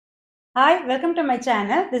Hi, welcome to my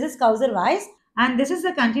channel. This is Kauserwise, and this is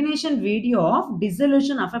a continuation video of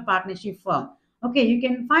dissolution of a partnership firm. Okay, you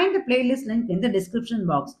can find the playlist link in the description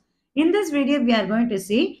box. In this video, we are going to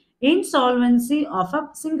see insolvency of a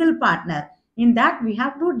single partner. In that, we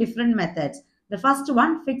have two different methods. The first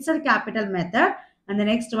one, fixed capital method, and the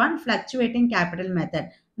next one, fluctuating capital method.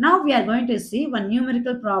 Now, we are going to see one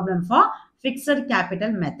numerical problem for fixed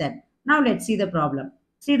capital method. Now, let's see the problem.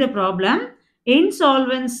 See the problem.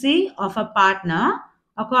 Insolvency of a partner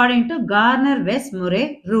according to Garner West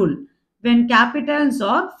Murray rule when capitals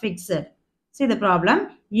are fixed. See the problem.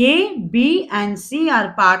 A, B, and C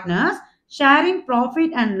are partners sharing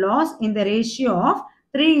profit and loss in the ratio of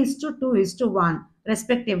 3:2:1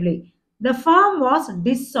 respectively. The firm was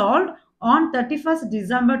dissolved on 31st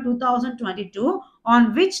December 2022,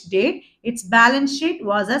 on which date its balance sheet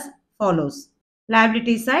was as follows.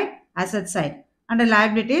 Liability side, asset side. Under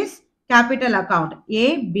liabilities, capital account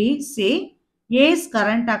A, B, C. A's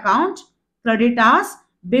current account, creditors,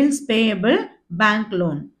 bills payable, bank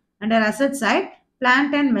loan. Under asset side,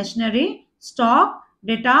 plant and machinery, stock,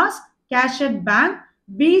 debtors, cash at bank,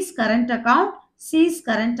 B's current account, C's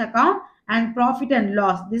current account, and profit and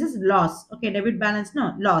loss. This is loss. Okay, debit balance,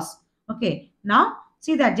 no, loss. Okay, now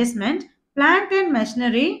see the adjustment. Plant and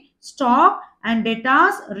machinery, stock, and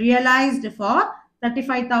debtors realized for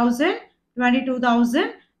 35,000,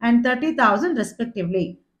 22,000, and 30,000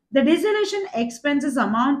 respectively. The dissolution expenses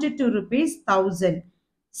amounted to rupees 1,000.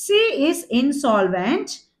 C is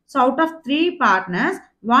insolvent. So out of three partners,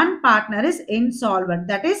 one partner is insolvent.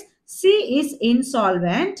 That is, C is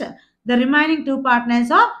insolvent. The remaining two partners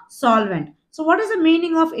are solvent. So what is the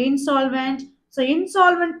meaning of insolvent? So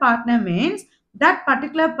insolvent partner means that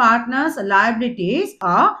particular partner's liabilities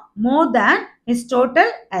are more than his total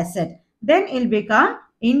asset. Then he'll become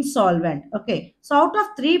insolvent. Okay. So out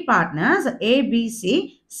of three partners, A, B,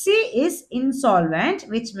 C, C is insolvent,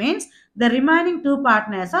 which means the remaining two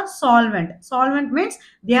partners are solvent. Solvent means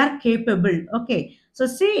they are capable. Okay. So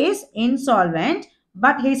C is insolvent,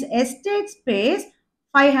 but his estate pays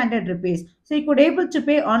 500 rupees. So he could able to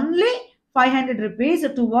pay only 500 rupees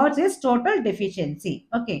towards his total deficiency.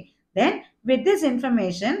 Okay. Then with this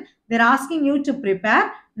information, they're asking you to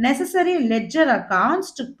prepare necessary ledger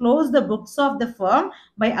accounts to close the books of the firm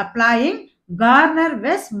by applying Garner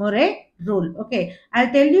West Murray rule. Okay,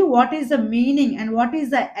 I'll tell you what is the meaning and what is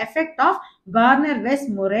the effect of Garner West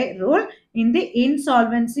Murray rule in the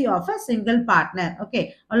insolvency of a single partner.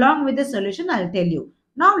 Okay, along with the solution, I'll tell you.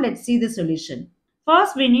 Now, let's see the solution.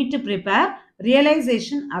 First, we need to prepare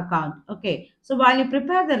realization account. Okay, so while you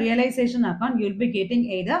prepare the realization account, you'll be getting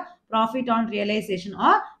either profit on realization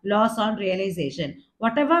or loss on realization.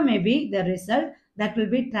 Whatever may be the result, that will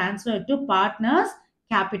be transferred to partners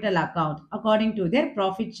capital account according to their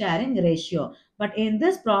profit sharing ratio. But in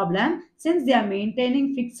this problem, since they are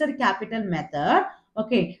maintaining fixed capital method,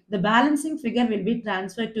 okay, the balancing figure will be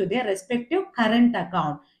transferred to their respective current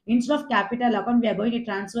account. Instead of capital account, we are going to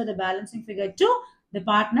transfer the balancing figure to the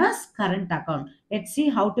partner's current account. Let's see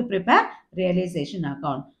how to prepare realization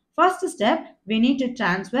account. First step, we need to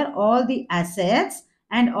transfer all the assets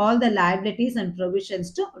and all the liabilities and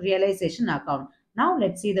provisions to realization account. Now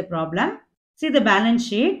let's see the problem. See the balance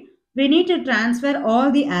sheet. We need to transfer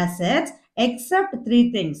all the assets except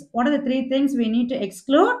three things. What are the three things we need to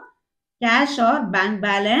exclude? Cash or bank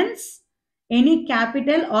balance, any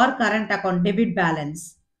capital or current account debit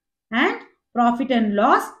balance, and profit and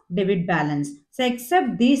loss debit balance. So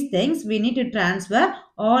except these things, we need to transfer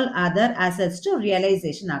all other assets to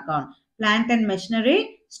realization account. Plant and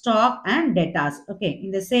machinery, stock and debtors. Okay,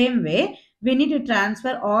 in the same way, we need to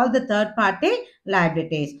transfer all the third party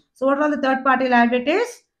liabilities. So what are the third party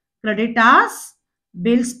liabilities? Creditors,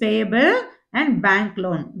 bills payable and bank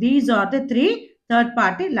loan. These are the three third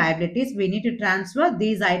party liabilities. We need to transfer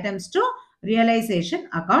these items to realization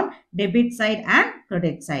account, debit side and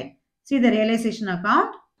credit side. See the realization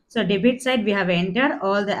account. So debit side we have entered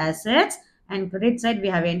all the assets and credit side we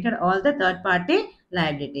have entered all the third party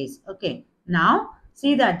liabilities. Okay. Now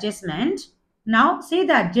see the adjustment. Now see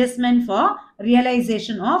the adjustment for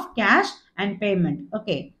realization of cash and payment.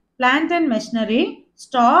 Okay. Plant and machinery,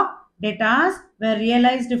 stock, debtors were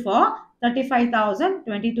realized for 35,000,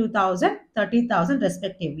 22,000, 30,000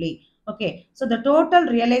 respectively. Okay. So the total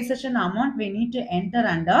realization amount we need to enter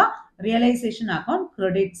under realization account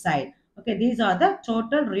credit side. Okay, these are the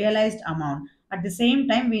total realized amount. At the same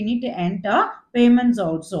time, we need to enter payments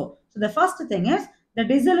also. So the first thing is the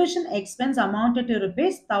dissolution expense amounted to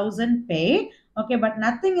rupees 1,000 paid. Okay, but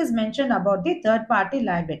nothing is mentioned about the third party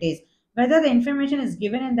liabilities. Whether the information is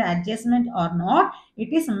given in the adjustment or not,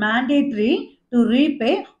 it is mandatory to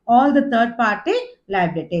repay all the third party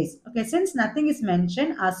liabilities. Okay, since nothing is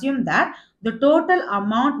mentioned, assume that the total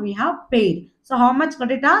amount we have paid. So how much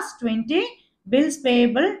creditors? 20, bills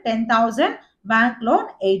payable 10,000, bank loan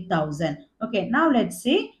 8,000. Okay, now let's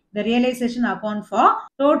see the realization account for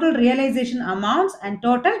total realization amounts and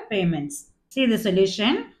total payments. See the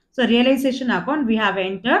solution. So realization account, we have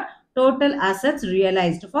entered total assets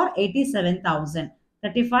realized for 87,000.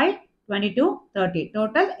 35, 22, 30.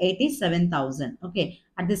 Total 87,000. Okay.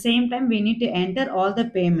 At the same time, we need to enter all the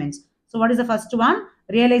payments. So what is the first one?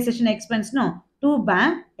 Realization expense. No. To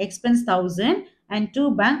bank expense 1,000 and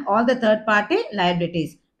to bank all the third party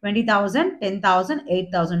liabilities. 20,000, 10,000,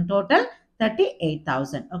 8,000. Total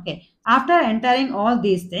 38,000. Okay. After entering all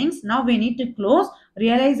these things, now we need to close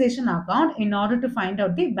realization account in order to find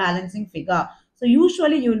out the balancing figure. So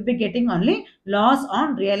usually you will be getting only loss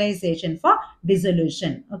on realization for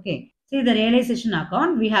dissolution. Okay. See the realization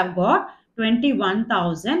account, we have got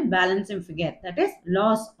 21,000 balancing figure, that is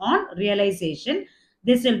loss on realization.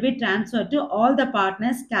 This will be transferred to all the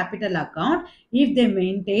partners capital account if they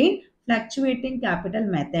maintain fluctuating capital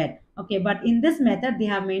method. Okay, but in this method they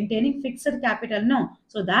are maintaining fixed capital, no.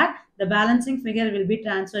 So that the balancing figure will be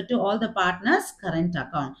transferred to all the partners current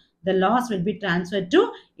account. The loss will be transferred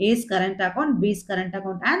to A's current account, B's current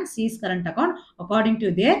account and C's current account according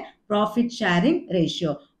to their profit sharing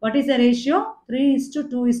ratio. What is the ratio?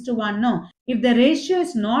 3:2:1. No. If the ratio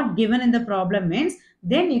is not given in the problem means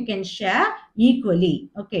then you can share equally.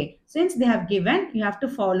 Okay. Since they have given, you have to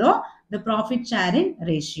follow the profit sharing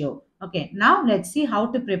ratio. Okay. Now let's see how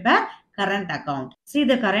to prepare current account. See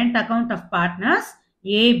the current account of partners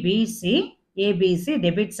A, B, C,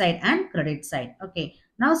 debit side and credit side. Okay.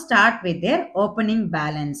 Now start with their opening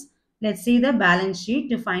balance. Let's see the balance sheet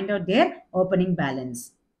to find out their opening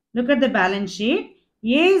balance. Look at the balance sheet.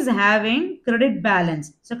 A is having credit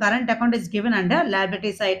balance. So current account is given under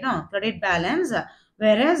liability side, no, credit balance.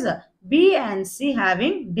 Whereas B and C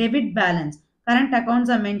having debit balance. Current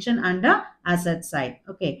accounts are mentioned under asset side.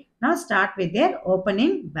 Okay. Now start with their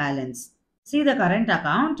opening balance. See the current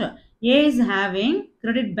account. A is having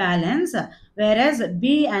credit balance, whereas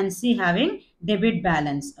B and C having debit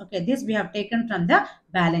balance. Okay, this we have taken from the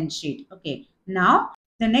balance sheet. Okay, now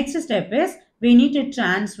the next step is we need to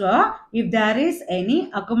transfer if there is any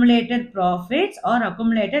accumulated profits or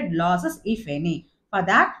accumulated losses, if any. For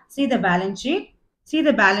that, see the balance sheet. See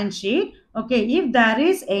the balance sheet. Okay, if there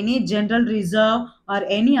is any general reserve or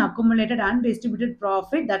any accumulated undistributed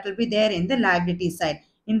profit, that will be there in the liability side.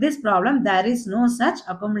 In this problem, there is no such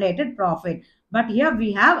accumulated profit. But here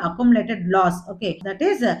we have accumulated loss. Okay, that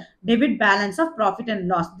is a debit balance of profit and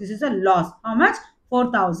loss. This is a loss. How much?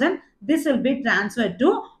 4,000. This will be transferred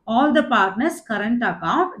to all the partners' current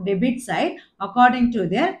account debit side according to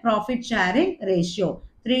their profit sharing ratio.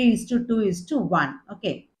 3:2:1.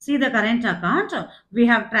 Okay. See the current account. We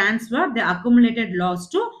have transferred the accumulated loss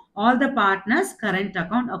to all the partners' current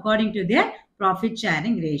account according to their profit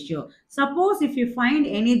sharing ratio. Suppose if you find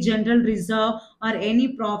any general reserve or any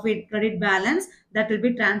profit credit balance, that will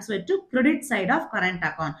be transferred to credit side of current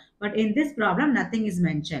account. But in this problem, nothing is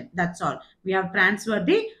mentioned. That's all. We have transferred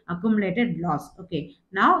the accumulated loss. Okay.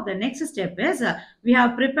 Now the next step is we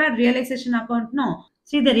have prepared realization account. No.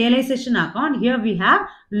 See the realization account. Here we have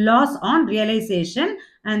loss on realization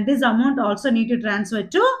and this amount also need to transfer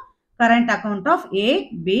to current account of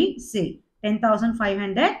A, B, C.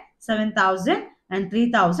 10,500, 7,000 and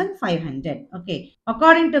 3,500. Okay.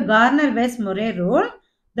 According to Garner-West-Murray rule,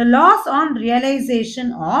 the loss on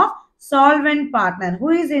realization of solvent partner. Who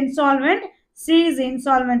is insolvent? C is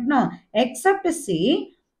insolvent. No. Except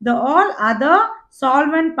C, the all other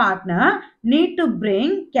solvent partner need to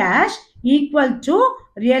bring cash equal to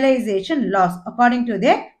realization loss according to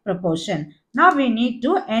their proportion. Now we need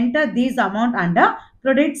to enter these amount under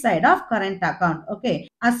credit side of current account. Okay.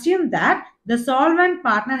 Assume that the solvent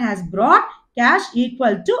partner has brought cash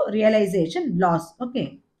equal to realization loss.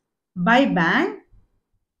 Okay. By bank,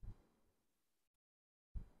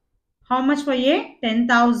 how much for A?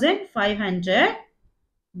 10,500.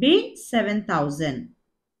 B, 7,000.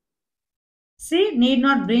 C need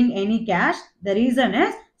not bring any cash. The reason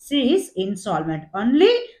is C is insolvent.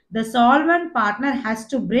 Only the solvent partner has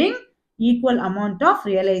to bring equal amount of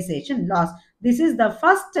realization loss. This is the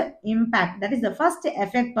first impact. That is the first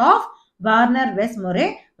effect of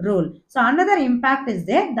Garner-West-Murray rule. So another impact is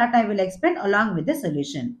there that I will explain along with the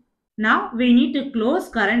solution. Now we need to close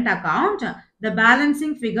current account. The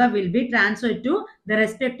balancing figure will be transferred to the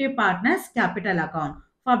respective partners' capital account.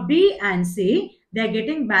 For B and C, they are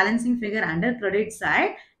getting balancing figure under credit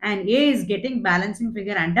side and A is getting balancing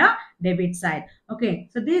figure under debit side. Okay,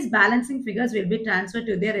 so these balancing figures will be transferred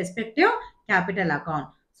to their respective capital account.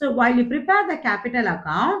 So while you prepare the capital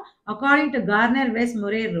account, according to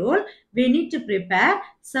Garner-West-Murray rule, we need to prepare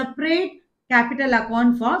separate capital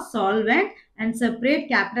account for solvent and separate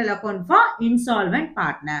capital account for insolvent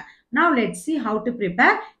partner. Now let's see how to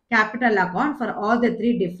prepare capital account for all the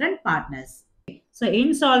three different partners. So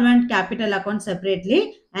insolvent capital account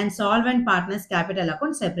separately and solvent partners capital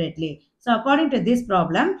account separately. So according to this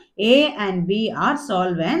problem, A and B are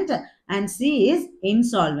solvent and C is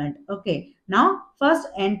insolvent. Okay. Now first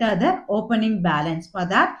enter the opening balance. For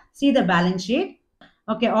that, see the balance sheet.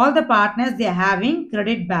 Okay, all the partners they are having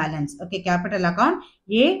credit balance. Okay, capital account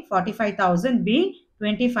A 45,000, B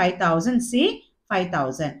 25,000, C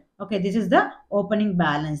 5,000. Okay, this is the opening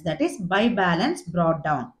balance, that is by balance brought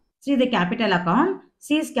down. See the capital account.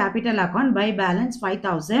 C's capital account by balance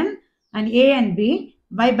 5,000 and A and B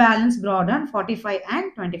by balance brought down 45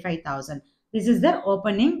 and 25,000. This is their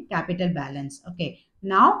opening capital balance. Okay.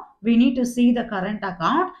 Now we need to see the current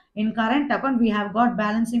account. In current account we have got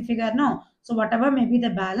balancing figure. No. So whatever may be the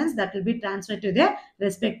balance that will be transferred to the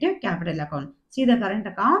respective capital account. See the current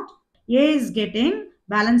account. A is getting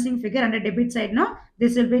balancing figure under debit side. No.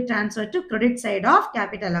 This will be transferred to credit side of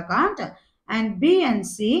capital account. And B and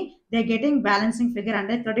C, they're getting balancing figure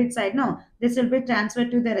under credit side. No, this will be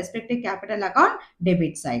transferred to the respective capital account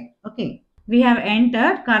debit side. Okay. We have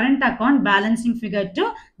entered current account balancing figure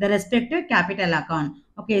to the respective capital account.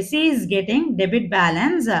 Okay, C is getting debit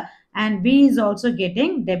balance and B is also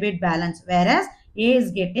getting debit balance, whereas A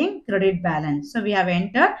is getting credit balance. So we have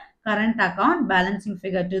entered current account balancing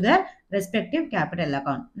figure to the respective capital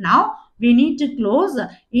account. Now we need to close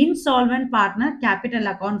insolvent partner capital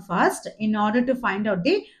account first in order to find out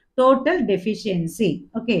the total deficiency.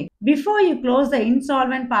 Okay, before you close the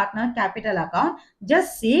insolvent partner capital account,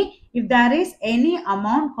 just see if there is any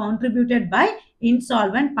amount contributed by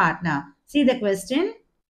insolvent partner. See the question,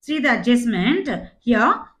 see the adjustment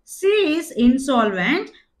here. C is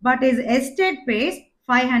insolvent but his estate pays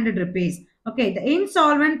 500 rupees. Okay, the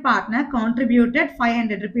insolvent partner contributed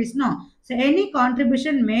 500 rupees. No. So any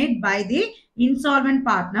contribution made by the insolvent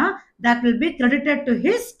partner, that will be credited to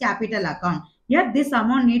his capital account. Here this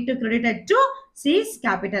amount need to credited to C's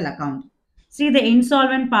capital account. See the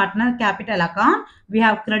insolvent partner capital account, we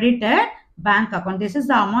have credited bank account. This is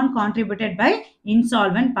the amount contributed by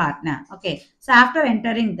insolvent partner. Okay. So after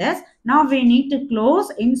entering this, now we need to close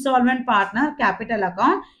insolvent partner capital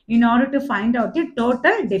account in order to find out the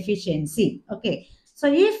total deficiency. Okay. So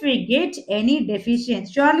if we get any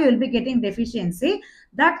deficiency, surely we will be getting deficiency.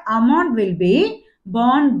 That amount will be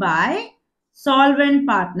borne by solvent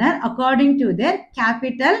partner according to their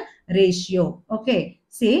capital ratio. Okay.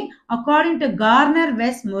 See, according to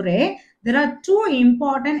Garner-West-Murray, there are two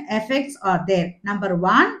important effects are there. Number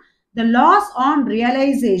one, the loss on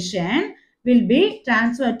realization will be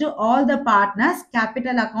transferred to all the partners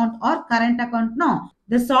capital account or current account. No,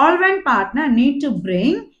 the solvent partner need to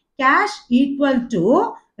bring cash equal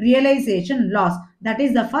to realization loss. That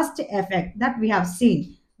is the first effect that we have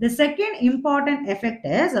seen. The second important effect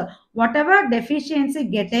is whatever deficiency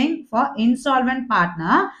getting for insolvent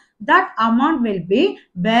partner, that amount will be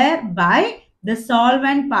bear by the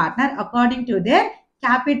solvent partner according to their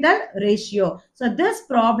capital ratio. So this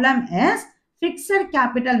problem is fixed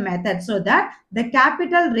capital method, so that the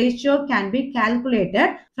capital ratio can be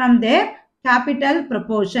calculated from their capital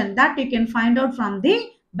proportion that you can find out from the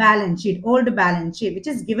balance sheet, old balance sheet, which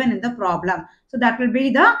is given in the problem. So that will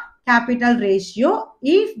be the capital ratio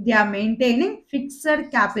if they are maintaining fixed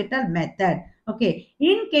capital method. Okay,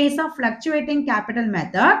 in case of fluctuating capital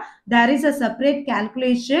method, there is a separate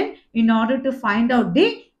calculation in order to find out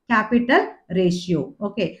the capital ratio.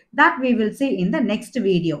 Okay, that we will see in the next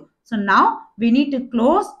video. So now we need to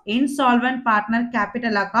close insolvent partner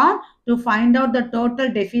capital account to find out the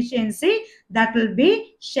total deficiency that will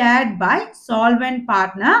be shared by solvent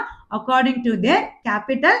partner according to their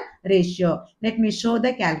capital ratio. Let me show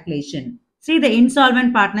the calculation. See the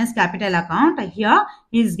insolvent partner's capital account. Here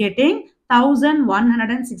he is getting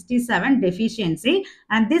 1167 deficiency,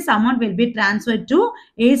 and this amount will be transferred to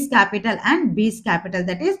A's capital and B's capital.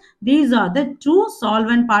 That is, these are the two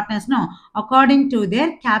solvent partners now according to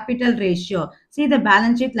their capital ratio. See the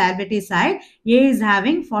balance sheet liability side, A is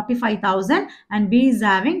having 45,000 and B is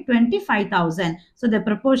having 25,000. So the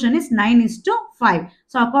proportion is 9:5.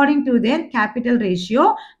 So according to their capital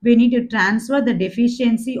ratio, we need to transfer the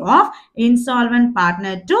deficiency of insolvent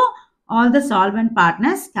partner to all the solvent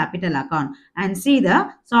partners capital account. And see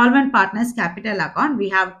the solvent partners capital account, we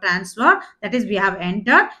have transferred, that is we have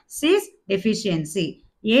entered C's deficiency.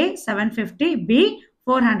 A 750, B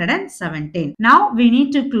 417. Now we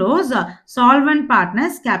need to close solvent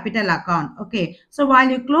partners capital account. Okay. So while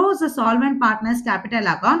you close the solvent partners capital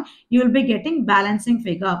account, you will be getting balancing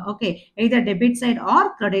figure. Okay. Either debit side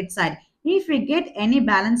or credit side. If we get any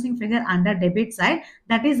balancing figure under debit side,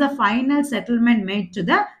 that is the final settlement made to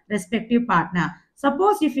the respective partner.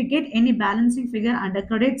 Suppose if you get any balancing figure under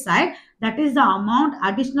credit side, that is the amount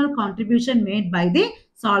additional contribution made by the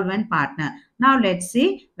solvent partner. Now let's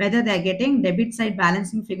see whether they are getting debit side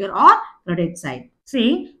balancing figure or credit side.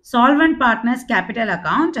 See, solvent partners capital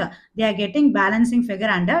account, they are getting balancing figure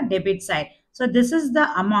under debit side. So this is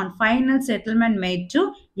the amount final settlement made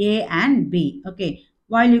to A and B. Okay.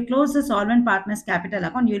 While you close the solvent partners capital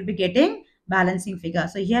account, you will be getting balancing figure.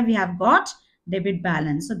 So here we have got debit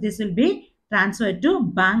balance. So this will be transferred to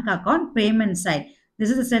bank account payment side. This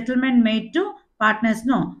is a settlement made to partners.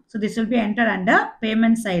 No. So this will be entered under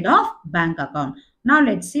payment side of bank account. Now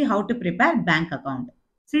let's see how to prepare bank account.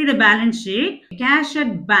 See the balance sheet. Cash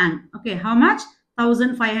at bank. Okay. How much?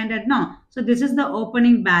 1500 now. So this is the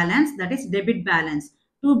opening balance, that is debit balance.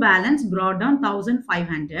 To balance brought down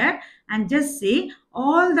 1500, and just see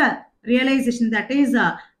all the realization, that is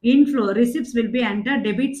inflow receipts will be entered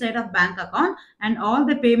debit side of bank account, and all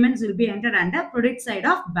the payments will be entered under credit side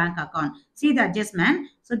of bank account. See the adjustment.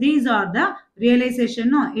 So these are the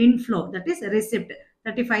realization inflow, that is receipt.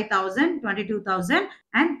 35,000, 22,000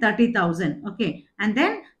 and 30,000. Okay. And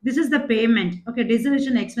then this is the payment. Okay.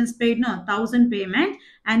 Dissolution expense paid, no. 1,000 payment,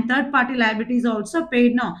 and third party liabilities also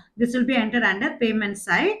paid, no. This will be entered under payment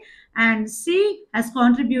side. And C has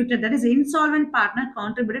contributed, that is insolvent partner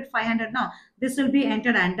contributed 500. Now this will be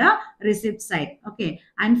entered under receipt side. Okay.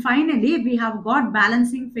 And finally we have got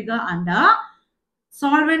balancing figure under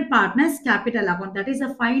solvent partners capital account. That is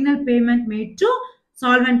the final payment made to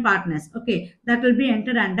solvent partners. Okay. That will be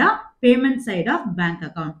entered under payment side of bank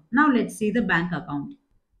account. Now let's see the bank account.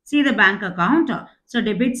 See the bank account. So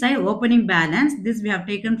debit side opening balance. This we have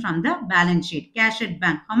taken from the balance sheet. Cash at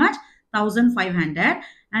bank. How much? 1500.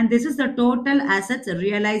 And this is the total assets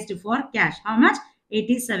realized for cash. How much?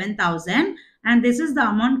 87,000. And this is the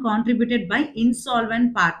amount contributed by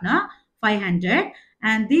insolvent partner, 500.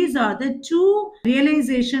 And these are the two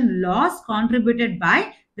realization loss contributed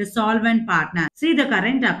by the solvent partner. See the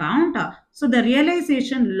current account. So the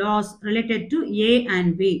realization loss related to A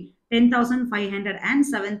and B, 10,500 and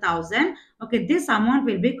 7,000. Okay, this amount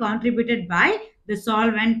will be contributed by the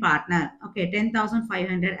solvent partner. Okay,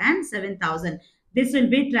 10,500 and 7,000. This will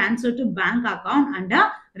be transferred to bank account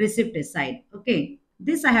under receipt side. Okay.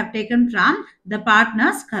 This I have taken from the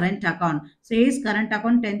partner's current account. So A's current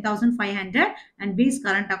account 10,500 and B's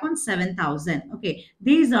current account 7,000. Okay.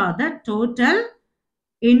 These are the total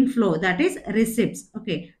inflow, that is receipts.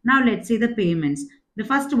 Okay. Now let's see the payments. The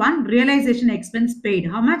first one, realization expense paid.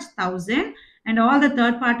 How much? 1,000. And all the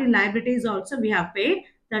third party liabilities also we have paid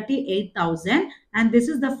 38,000. And this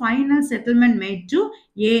is the final settlement made to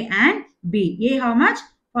A and B. A how much?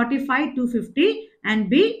 45,250 and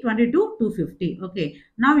B 22,250. Okay.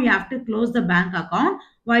 Now you have to close the bank account.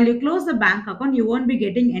 While you close the bank account, you won't be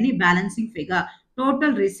getting any balancing figure.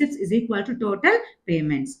 Total receipts is equal to total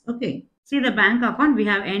payments. Okay. See the bank account, we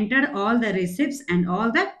have entered all the receipts and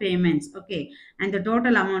all the payments. Okay. And the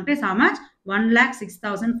total amount is how much?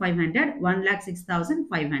 1,06,500,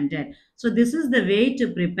 1,06,500. So this is the way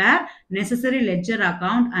to prepare necessary ledger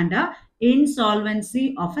account under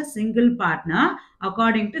insolvency of a single partner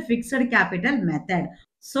according to fixed capital method.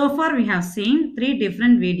 So far we have seen 3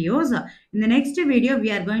 different videos. In the next video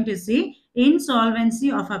we are going to see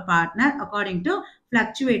insolvency of a partner according to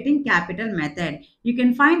fluctuating capital method. You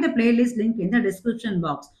can find the playlist link in the description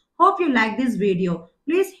box. Hope you like this video.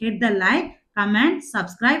 Please hit the like, comment,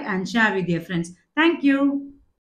 subscribe and share with your friends. Thank you.